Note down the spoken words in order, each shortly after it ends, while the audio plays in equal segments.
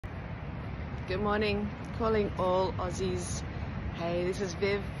Good morning, calling all Aussies. Hey, this is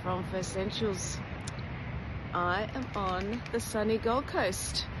Viv from First Essentials. I am on the sunny Gold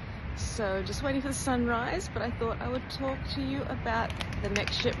Coast, so just waiting for the sunrise, but I thought I would talk to you about the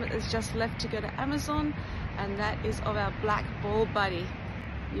next shipment that's just left to go to Amazon, and that is of our black ball buddy.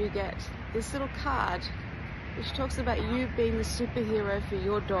 You get this little card which talks about you being the superhero for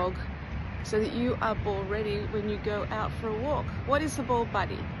your dog so that you are ball ready when you go out for a walk. What is the ball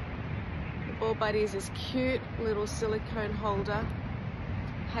buddy? The ball buddy is this cute little silicone holder,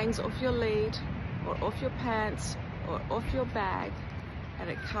 hangs off your lead or off your pants or off your bag, and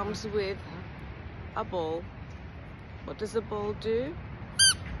it comes with a ball. What does the ball do?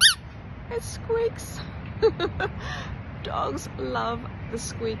 It squeaks. Dogs love the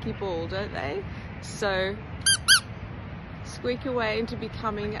squeaky ball, don't they? So squeak away into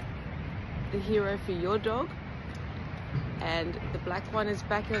becoming the hero for your dog. And the black one is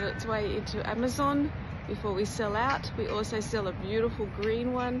back on its way into Amazon before we sell out. We also sell a beautiful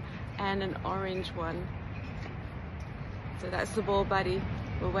green one and an orange one. So that's the ball buddy.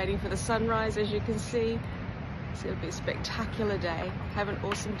 We're waiting for the sunrise, as you can see. It's going to be a spectacular day. Have an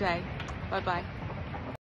awesome day. Bye bye.